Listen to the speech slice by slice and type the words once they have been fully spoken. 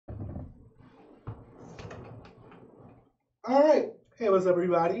All right. Hey, what's up,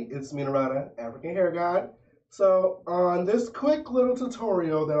 everybody? It's me, Narada, African Hair God. So, on this quick little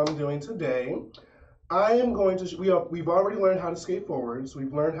tutorial that I'm doing today, I am going to, we've already learned how to skate forwards,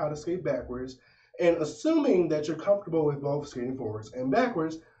 we've learned how to skate backwards, and assuming that you're comfortable with both skating forwards and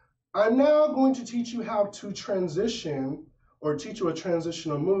backwards, I'm now going to teach you how to transition or teach you a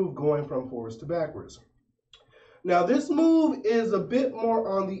transitional move going from forwards to backwards. Now, this move is a bit more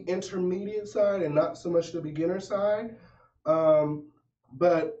on the intermediate side and not so much the beginner side. Um,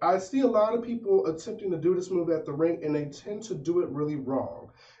 but I see a lot of people attempting to do this move at the rink and they tend to do it really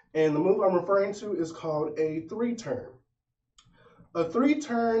wrong. And the move I'm referring to is called a three turn. A three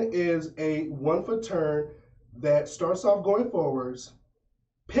turn is a 1 foot turn that starts off going forwards,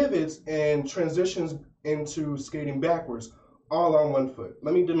 pivots, and transitions into skating backwards, all on 1 foot.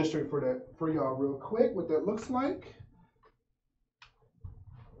 Let me demonstrate for y'all real quick what that looks like.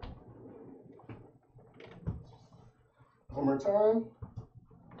 One more time.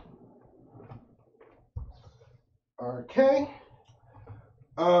 Okay.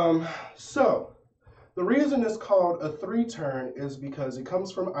 So the reason it's called a three turn is because it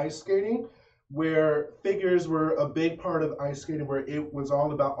comes from ice skating, where figures were a big part of ice skating, where it was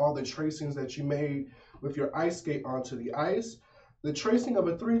all about all the tracings that you made with your ice skate onto the ice. The tracing of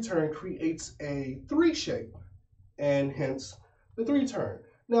a three turn creates a three shape, and hence the three turn.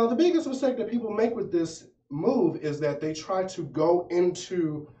 Now, the biggest mistake that people make with this move is that they try to go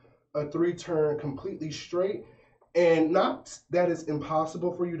into a three turn completely straight, and not that it's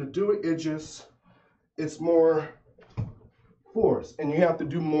impossible for you to do it, it's more force, and you have to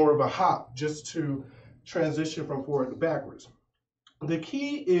do more of a hop just to transition from forward to backwards. The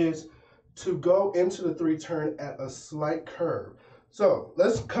key is to go into the three turn at a slight curve. So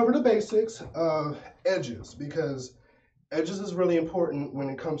let's cover the basics of edges, because edges is really important when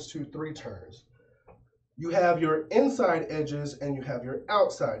it comes to three turns. You have your inside edges and you have your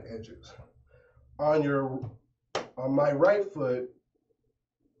outside edges. On my right foot,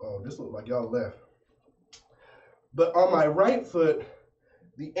 oh, this looks like y'all left. But on my right foot,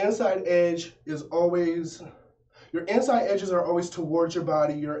 the inside edge is always, your inside edges are always towards your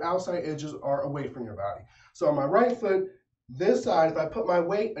body, your outside edges are away from your body. So on my right foot, this side, if I put my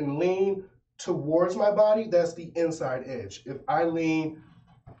weight and lean towards my body, that's the inside edge. If I lean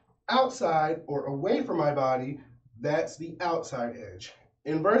outside or away from my body, that's the outside edge.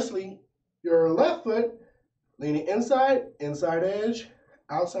 Inversely, your left foot, leaning inside, inside edge,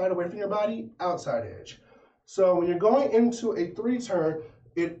 outside away from your body, outside edge. So when you're going into a three turn,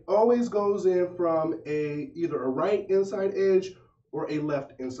 it always goes in from either a right inside edge or a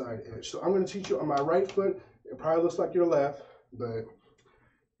left inside edge. So I'm going to teach you on my right foot. It probably looks like your left, but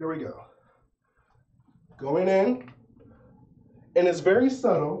here we go. Going in, and it's very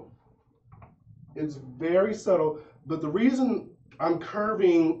subtle. It's very subtle, but the reason I'm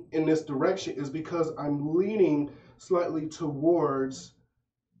curving in this direction is because I'm leaning slightly towards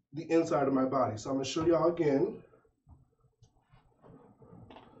the inside of my body. So I'm going to show y'all again.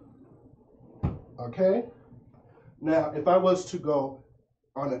 Okay. Now, if I was to go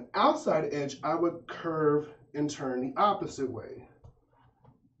on an outside edge, I would curve and turn the opposite way.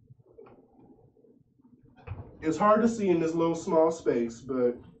 It's hard to see in this little small space,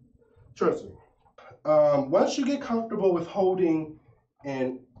 but trust me. Once you get comfortable with holding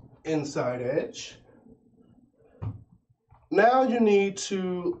an inside edge, now you need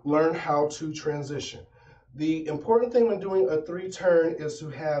to learn how to transition. The important thing when doing a three turn is to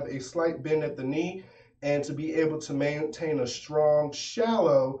have a slight bend at the knee and to be able to maintain a strong,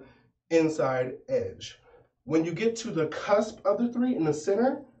 shallow inside edge. When you get to the cusp of the three in the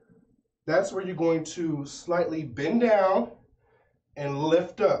center, that's where you're going to slightly bend down and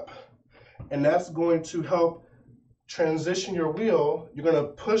lift up. And that's going to help transition your wheel. You're going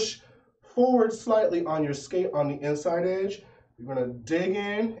to push forward slightly on your skate on the inside edge. You're going to dig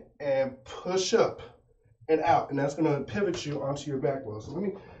in and push up and out, and that's going to pivot you onto your back wheel.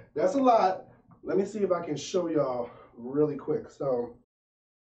 So that's a lot. Let me see if I can show y'all really quick. So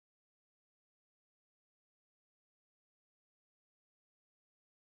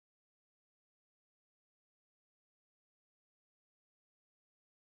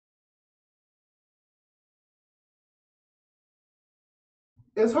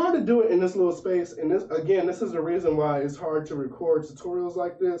it's hard to do it in this little space, and this is the reason why it's hard to record tutorials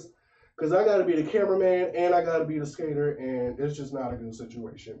like this, because I got to be the cameraman and I got to be the skater, and it's just not a good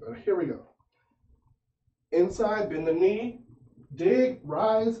situation. But here we go. Inside, bend the knee, dig,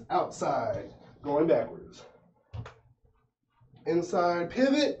 rise, outside, going backwards. Inside,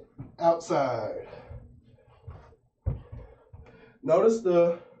 pivot, outside. Notice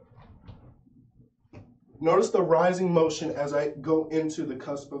the Notice the rising motion as I go into the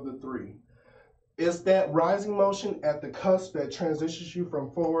cusp of the 3. It's that rising motion at the cusp that transitions you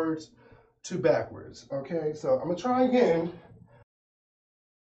from forwards to backwards. Okay, so I'm gonna try again.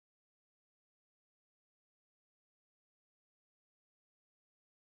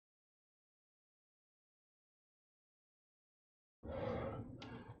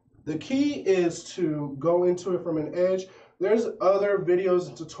 The key is to go into it from an edge. There's other videos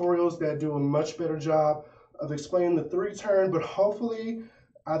and tutorials that do a much better job of explaining the 3 turn, but hopefully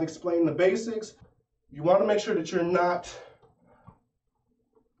I've explained the basics. You want to make sure that you're not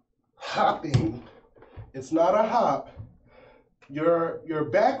hopping. It's not a hop. Your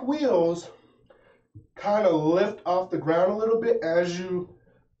back wheels kind of lift off the ground a little bit as you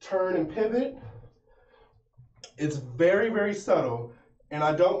turn and pivot. It's very, very subtle. And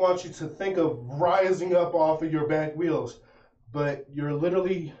I don't want you to think of rising up off of your back wheels, but you're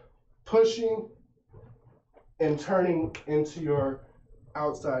literally pushing and turning into your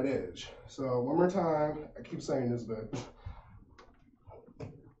outside edge. So one more time, I keep saying this, but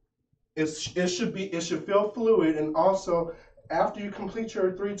it should feel fluid. And also, after you complete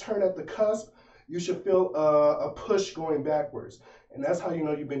your 3 turn at the cusp, you should feel a push going backwards. And that's how you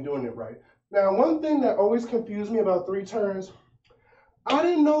know you've been doing it right. Now, one thing that always confused me about 3 turns, I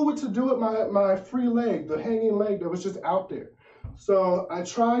didn't know what to do with my free leg, the hanging leg that was just out there. So I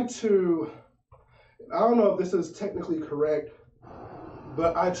tried to, I don't know if this is technically correct,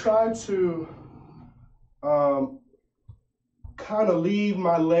 but I tried to kind of leave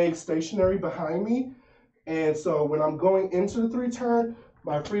my leg stationary behind me. And so when I'm going into the 3 turn,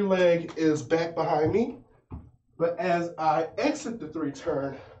 my free leg is back behind me. But as I exit the 3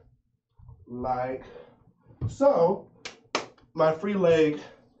 turn, like so, my free leg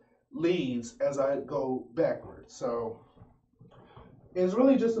leads as I go backwards. So it's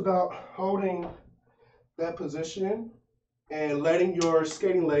really just about holding that position and letting your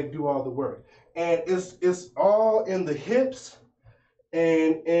skating leg do all the work. And it's all in the hips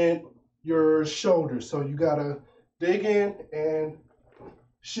and in your shoulders. So you gotta dig in and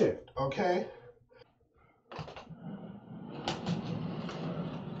shift, okay?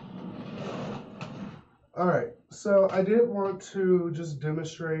 All right, so I did want to just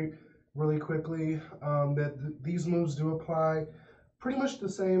demonstrate really quickly that these moves do apply pretty much the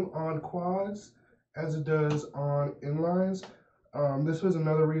same on quads as it does on inlines. This was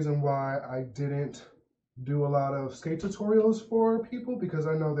another reason why I didn't do a lot of skate tutorials for people, because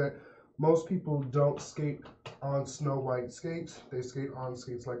I know that most people don't skate on snow white skates. They skate on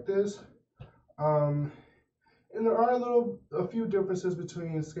skates like this. And there are a few differences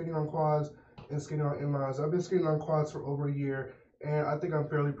between skating on quads and skating on inlines. I've been skating on quads for over a year, and I think I'm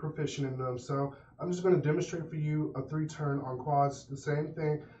fairly proficient in them. So I'm just going to demonstrate for you a 3 turn on quads. The same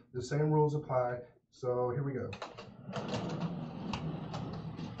thing, the same rules apply. So here we go.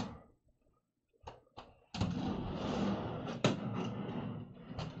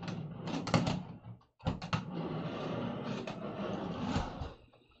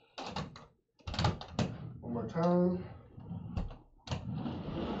 One more time.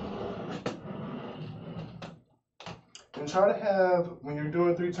 And try to have, when you're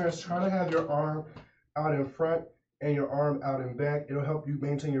doing 3 turns, try to have your arm out in front and your arm out in back. It'll help you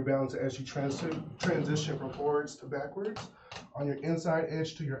maintain your balance as you transition from forwards to backwards on your inside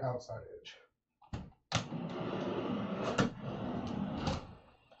edge to your outside edge.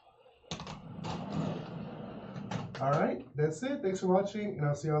 All right, that's it. Thanks for watching, and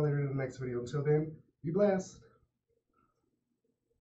I'll see y'all later in the next video. Until then, be blessed.